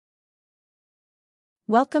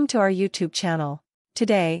Welcome to our YouTube channel.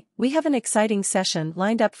 Today, we have an exciting session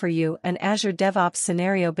lined up for you, an Azure DevOps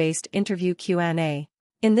scenario-based interview Q&A.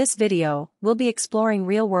 In this video, we'll be exploring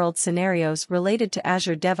real-world scenarios related to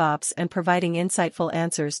Azure DevOps and providing insightful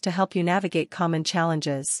answers to help you navigate common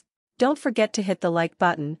challenges. Don't forget to hit the like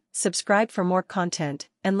button, subscribe for more content,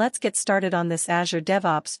 and let's get started on this Azure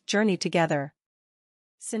DevOps journey together.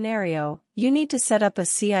 Scenario: you need to set up a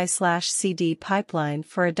CI/CD pipeline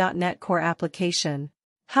for a .NET Core application.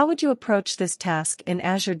 How would you approach this task in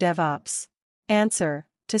Azure DevOps? Answer: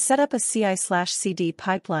 to set up a CI/CD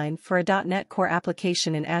pipeline for a .NET Core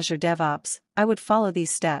application in Azure DevOps, I would follow these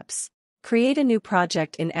steps. Create a new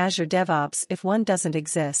project in Azure DevOps if one doesn't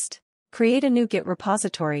exist. Create a new Git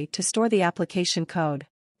repository to store the application code.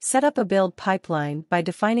 Set up a build pipeline by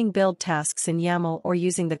defining build tasks in YAML or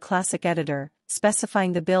using the classic editor,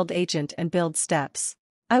 specifying the build agent and build steps.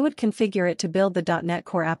 I would configure it to build the .NET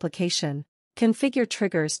Core application. Configure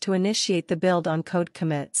triggers to initiate the build on code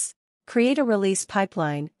commits. Create a release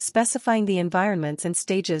pipeline, specifying the environments and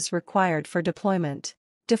stages required for deployment.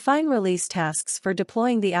 Define release tasks for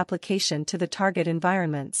deploying the application to the target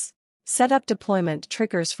environments. Set up deployment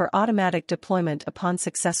triggers for automatic deployment upon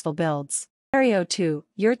successful builds. Scenario 2: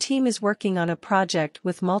 your team is working on a project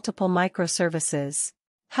with multiple microservices.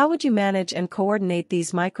 How would you manage and coordinate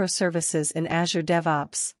these microservices in Azure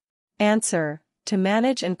DevOps? Answer: to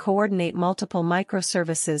manage and coordinate multiple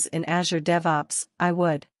microservices in Azure DevOps, I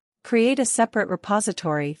would create a separate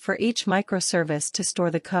repository for each microservice to store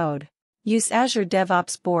the code. Use Azure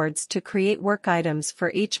DevOps boards to create work items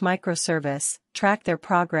for each microservice, track their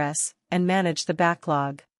progress, and manage the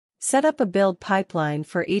backlog. Set up a build pipeline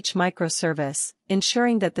for each microservice,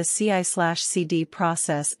 ensuring that the CI/CD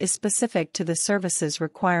process is specific to the service's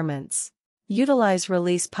requirements. Utilize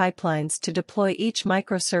release pipelines to deploy each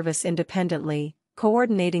microservice independently,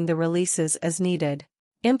 coordinating the releases as needed.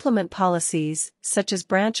 Implement policies, such as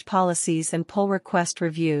branch policies and pull request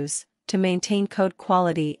reviews, to maintain code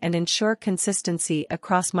quality and ensure consistency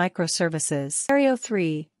across microservices. Scenario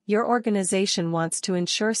 3: your organization wants to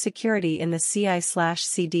ensure security in the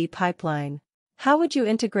CI/CD pipeline. How would you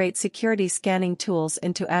integrate security scanning tools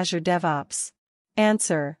into Azure DevOps?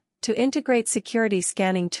 Answer: to integrate security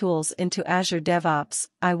scanning tools into Azure DevOps,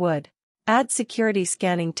 I would add security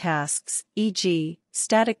scanning tasks, e.g.,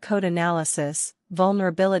 static code analysis,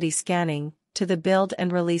 vulnerability scanning, to the build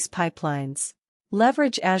and release pipelines.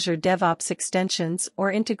 Leverage Azure DevOps extensions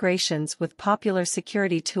or integrations with popular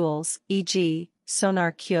security tools, e.g.,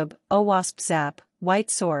 SonarQube, OWASP Zap,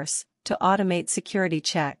 White Source, to automate security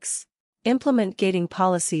checks. Implement gating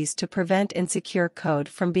policies to prevent insecure code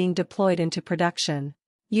from being deployed into production.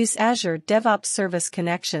 Use Azure DevOps Service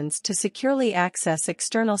connections to securely access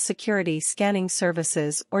external security scanning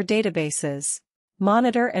services or databases.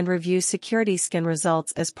 Monitor and review security scan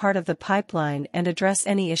results as part of the pipeline and address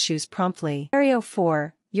any issues promptly. Scenario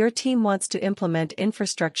 4: your team wants to implement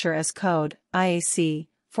infrastructure as code, IAC,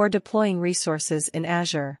 for deploying resources in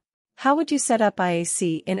Azure. How would you set up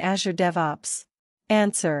IAC in Azure DevOps?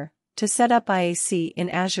 Answer: to set up IAC in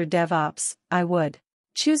Azure DevOps, I would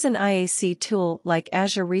choose an IAC tool like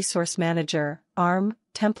Azure Resource Manager, ARM,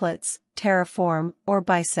 Templates, Terraform, or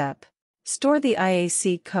Bicep. Store the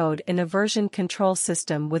IAC code in a version control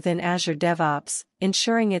system within Azure DevOps,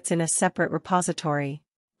 ensuring it's in a separate repository.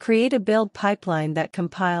 Create a build pipeline that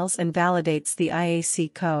compiles and validates the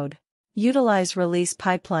IAC code. Utilize release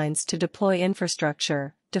pipelines to deploy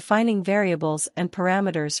infrastructure, defining variables and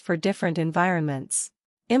parameters for different environments.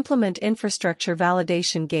 Implement infrastructure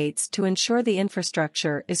validation gates to ensure the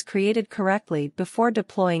infrastructure is created correctly before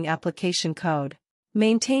deploying application code.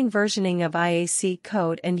 Maintain versioning of IAC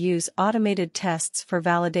code and use automated tests for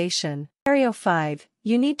validation. Scenario 5: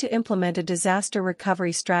 you need to implement a disaster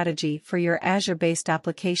recovery strategy for your Azure-based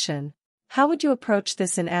application. How would you approach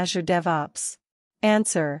this in Azure DevOps?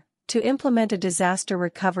 Answer: to implement a disaster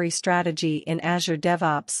recovery strategy in Azure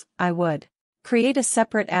DevOps, I would create a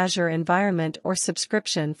separate Azure environment or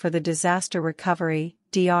subscription for the disaster recovery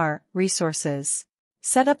 (DR) resources.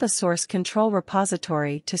 Set up a source control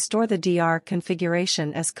repository to store the DR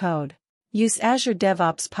configuration as code. Use Azure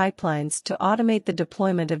DevOps pipelines to automate the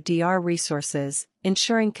deployment of DR resources,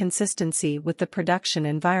 ensuring consistency with the production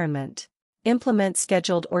environment. Implement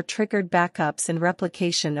scheduled or triggered backups and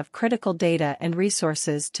replication of critical data and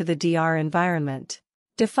resources to the DR environment.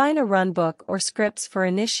 Define a runbook or scripts for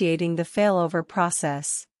initiating the failover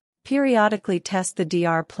process. Periodically test the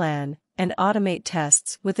DR plan, and automate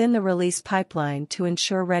tests within the release pipeline to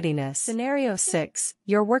ensure readiness. Scenario 6: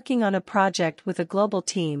 you're working on a project with a global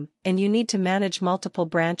team, and you need to manage multiple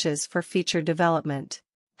branches for feature development.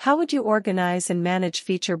 How would you organize and manage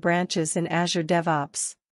feature branches in Azure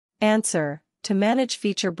DevOps? Answer: to manage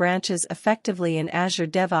feature branches effectively in Azure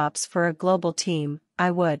DevOps for a global team, I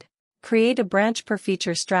would create a branch per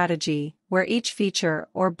feature strategy, where each feature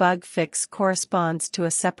or bug fix corresponds to a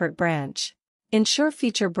separate branch. Ensure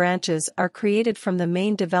feature branches are created from the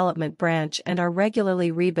main development branch and are regularly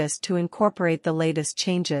rebused to incorporate the latest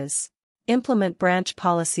changes. Implement branch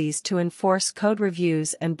policies to enforce code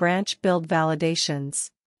reviews and branch build validations.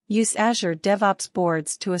 Use Azure DevOps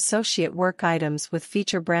boards to associate work items with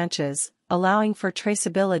feature branches, allowing for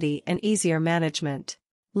traceability and easier management.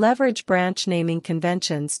 Leverage branch naming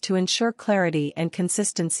conventions to ensure clarity and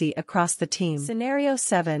consistency across the team. Scenario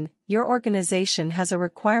 7. Your organization has a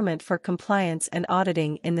requirement for compliance and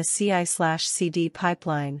auditing in the CI/CD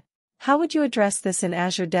pipeline. How would you address this in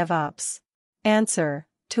Azure DevOps? Answer: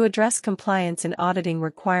 to address compliance and auditing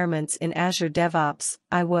requirements in Azure DevOps,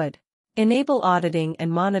 I would enable auditing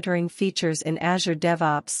and monitoring features in Azure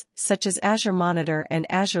DevOps, such as Azure Monitor and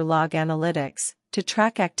Azure Log Analytics, to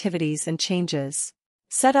track activities and changes.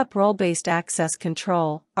 Set up role-based access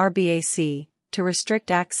control, RBAC, to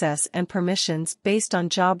restrict access and permissions based on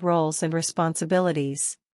job roles and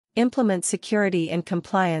responsibilities. Implement security and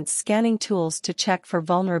compliance scanning tools to check for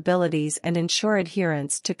vulnerabilities and ensure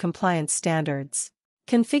adherence to compliance standards.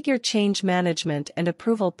 Configure change management and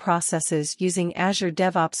approval processes using Azure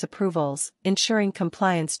DevOps approvals, ensuring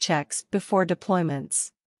compliance checks before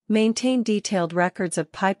deployments. Maintain detailed records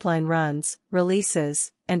of pipeline runs,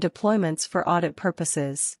 releases, and deployments for audit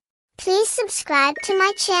purposes. Please subscribe to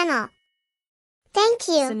my channel. Thank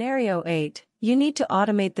you. Scenario 8. You need to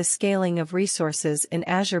automate the scaling of resources in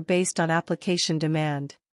Azure based on application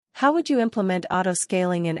demand. How would you implement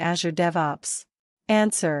auto-scaling in Azure DevOps?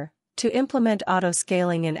 Answer: to implement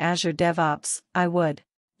auto-scaling in Azure DevOps, I would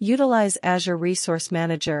utilize Azure Resource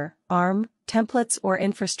Manager, ARM, templates or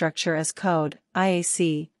infrastructure as code,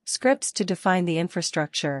 IAC, scripts to define the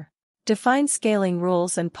infrastructure. Define scaling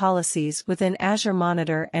rules and policies within Azure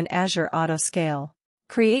Monitor and Azure Autoscale.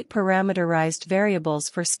 Create parameterized variables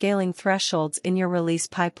for scaling thresholds in your release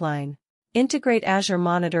pipeline. Integrate Azure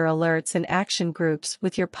Monitor alerts and action groups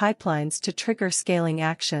with your pipelines to trigger scaling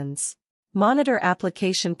actions. Monitor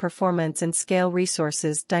application performance and scale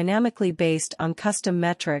resources dynamically based on custom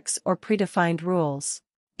metrics or predefined rules.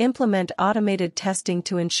 Implement automated testing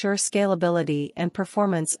to ensure scalability and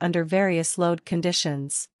performance under various load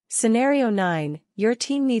conditions. Scenario 9. Your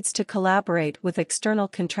team needs to collaborate with external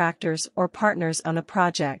contractors or partners on a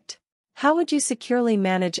project. How would you securely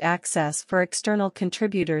manage access for external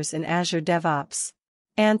contributors in Azure DevOps?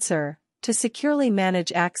 Answer: to securely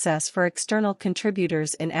manage access for external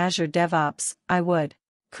contributors in Azure DevOps, I would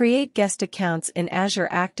create guest accounts in Azure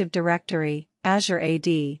Active Directory, Azure AD,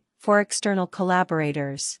 for external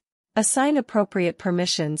collaborators. Assign appropriate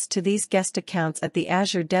permissions to these guest accounts at the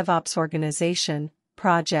Azure DevOps organization,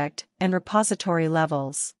 project, and repository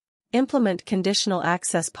levels. Implement conditional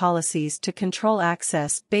access policies to control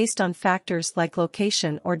access based on factors like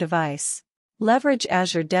location or device. Leverage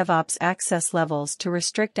Azure DevOps access levels to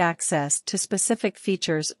restrict access to specific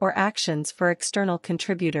features or actions for external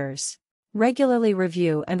contributors. Regularly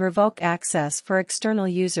review and revoke access for external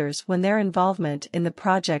users when their involvement in the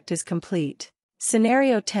project is complete.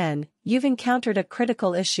 Scenario 10. You've encountered a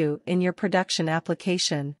critical issue in your production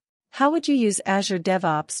application. How would you use Azure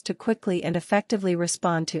DevOps to quickly and effectively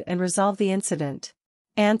respond to and resolve the incident?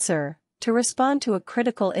 Answer: to respond to a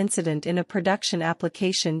critical incident in a production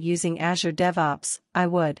application using Azure DevOps, I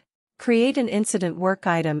would create an incident work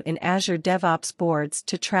item in Azure DevOps boards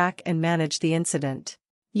to track and manage the incident.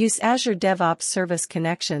 Use Azure DevOps service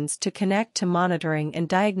connections to connect to monitoring and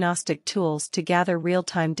diagnostic tools to gather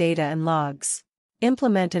real-time data and logs.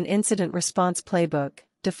 Implement an incident response playbook,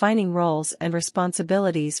 defining roles and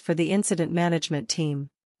responsibilities for the incident management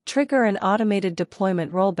team. Trigger an automated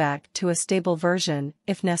deployment rollback to a stable version,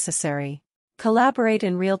 if necessary. Collaborate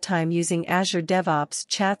in real time using Azure DevOps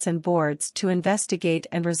chats and boards to investigate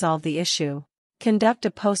and resolve the issue. Conduct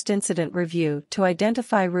a post-incident review to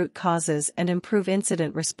identify root causes and improve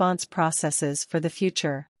incident response processes for the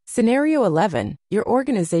future. Scenario 11. Your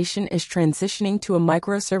organization is transitioning to a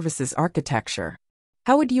microservices architecture.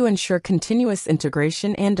 How would you ensure continuous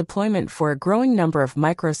integration and deployment for a growing number of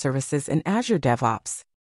microservices in Azure DevOps?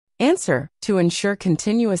 Answer: to ensure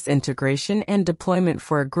continuous integration and deployment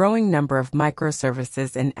for a growing number of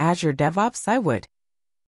microservices in Azure DevOps, I would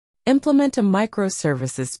implement a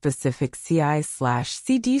microservices-specific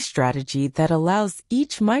CI/CD strategy that allows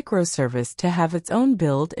each microservice to have its own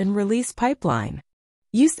build and release pipeline.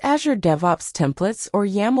 Use Azure DevOps templates or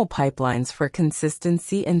YAML pipelines for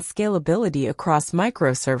consistency and scalability across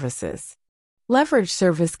microservices. Leverage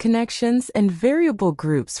service connections and variable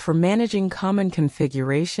groups for managing common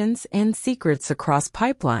configurations and secrets across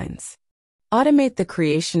pipelines. Automate the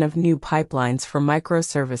creation of new pipelines for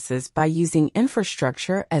microservices by using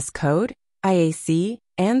infrastructure as code, IAC,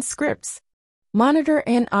 and scripts. Monitor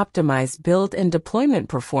and optimize build and deployment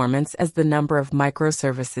performance as the number of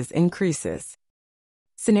microservices increases.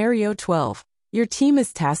 Scenario 12. Your team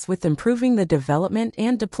is tasked with improving the development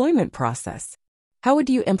and deployment process. How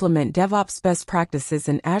would you implement DevOps best practices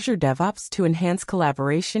in Azure DevOps to enhance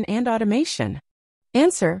collaboration and automation?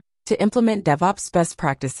 Answer: to implement DevOps best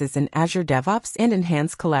practices in Azure DevOps and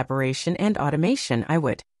enhance collaboration and automation, I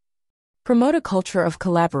would promote a culture of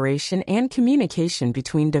collaboration and communication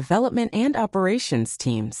between development and operations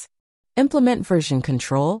teams. Implement version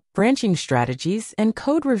control, branching strategies, and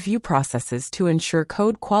code review processes to ensure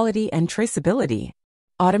code quality and traceability.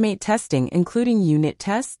 Automate testing, including unit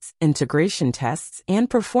tests, integration tests, and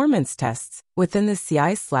performance tests within the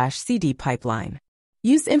CI/CD pipeline.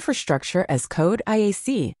 Use infrastructure as code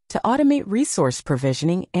IAC to automate resource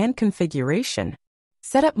provisioning and configuration.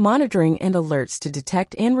 Set up monitoring and alerts to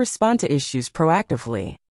detect and respond to issues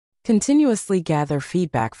proactively. Continuously gather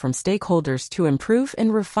feedback from stakeholders to improve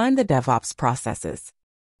and refine the DevOps processes.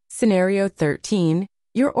 Scenario 13.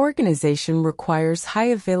 Your organization requires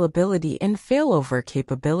high availability and failover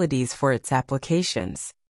capabilities for its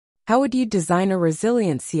applications. How would you design a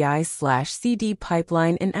resilient CI/CD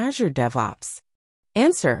pipeline in Azure DevOps?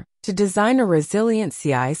 Answer: to design a resilient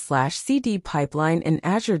CI/CD pipeline in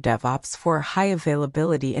Azure DevOps for high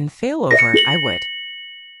availability and failover, I would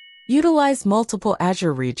utilize multiple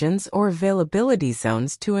Azure regions or availability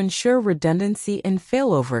zones to ensure redundancy and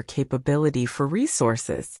failover capability for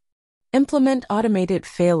resources. Implement automated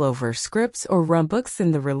failover scripts or runbooks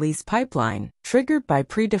in the release pipeline, triggered by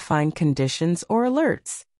predefined conditions or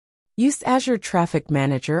alerts. Use Azure Traffic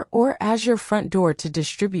Manager or Azure Front Door to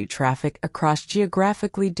distribute traffic across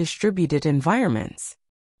geographically distributed environments.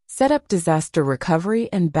 Set up disaster recovery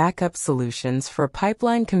and backup solutions for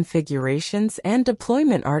pipeline configurations and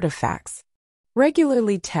deployment artifacts.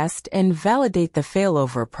 Regularly test and validate the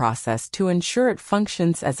failover process to ensure it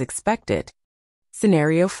functions as expected.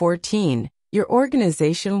 Scenario 14. Your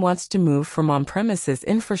organization wants to move from on-premises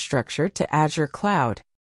infrastructure to Azure Cloud.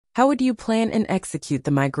 How would you plan and execute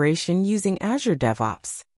the migration using Azure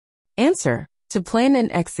DevOps? Answer: to plan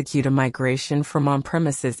and execute a migration from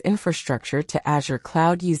on-premises infrastructure to Azure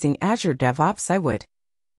Cloud using Azure DevOps, I would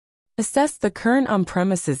assess the current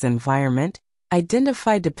on-premises environment,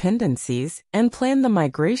 identify dependencies, and plan the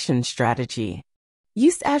migration strategy.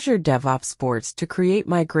 Use Azure DevOps boards to create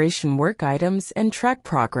migration work items and track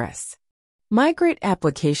progress. Migrate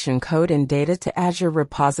application code and data to Azure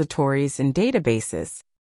repositories and databases.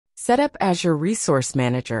 Set up Azure Resource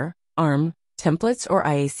Manager, ARM, templates or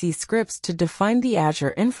IAC scripts to define the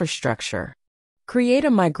Azure infrastructure. Create a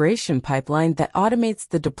migration pipeline that automates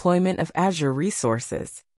the deployment of Azure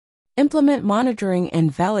resources. Implement monitoring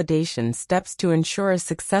and validation steps to ensure a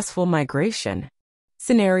successful migration.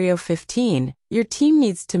 Scenario 15. Your team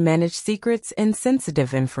needs to manage secrets and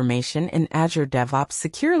sensitive information in Azure DevOps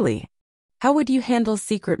securely. How would you handle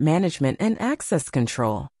secret management and access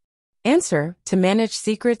control? Answer: to manage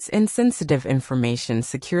secrets and sensitive information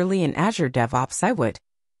securely in Azure DevOps, I would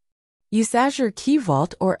use Azure Key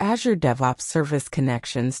Vault or Azure DevOps Service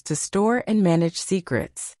Connections to store and manage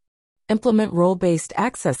secrets. Implement role-based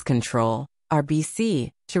access control,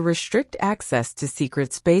 RBC, to restrict access to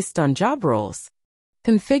secrets based on job roles.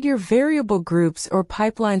 Configure variable groups or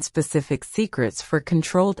pipeline-specific secrets for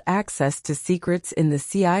controlled access to secrets in the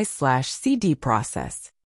CI/CD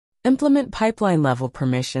process. Implement pipeline-level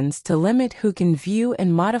permissions to limit who can view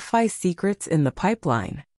and modify secrets in the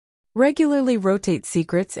pipeline. Regularly rotate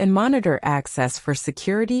secrets and monitor access for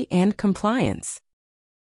security and compliance.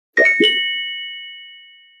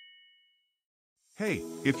 Hey,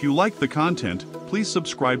 if you like the content, please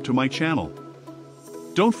subscribe to my channel.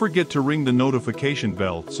 Don't forget to ring the notification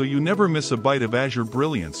bell so you never miss a bite of Azure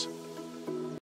brilliance.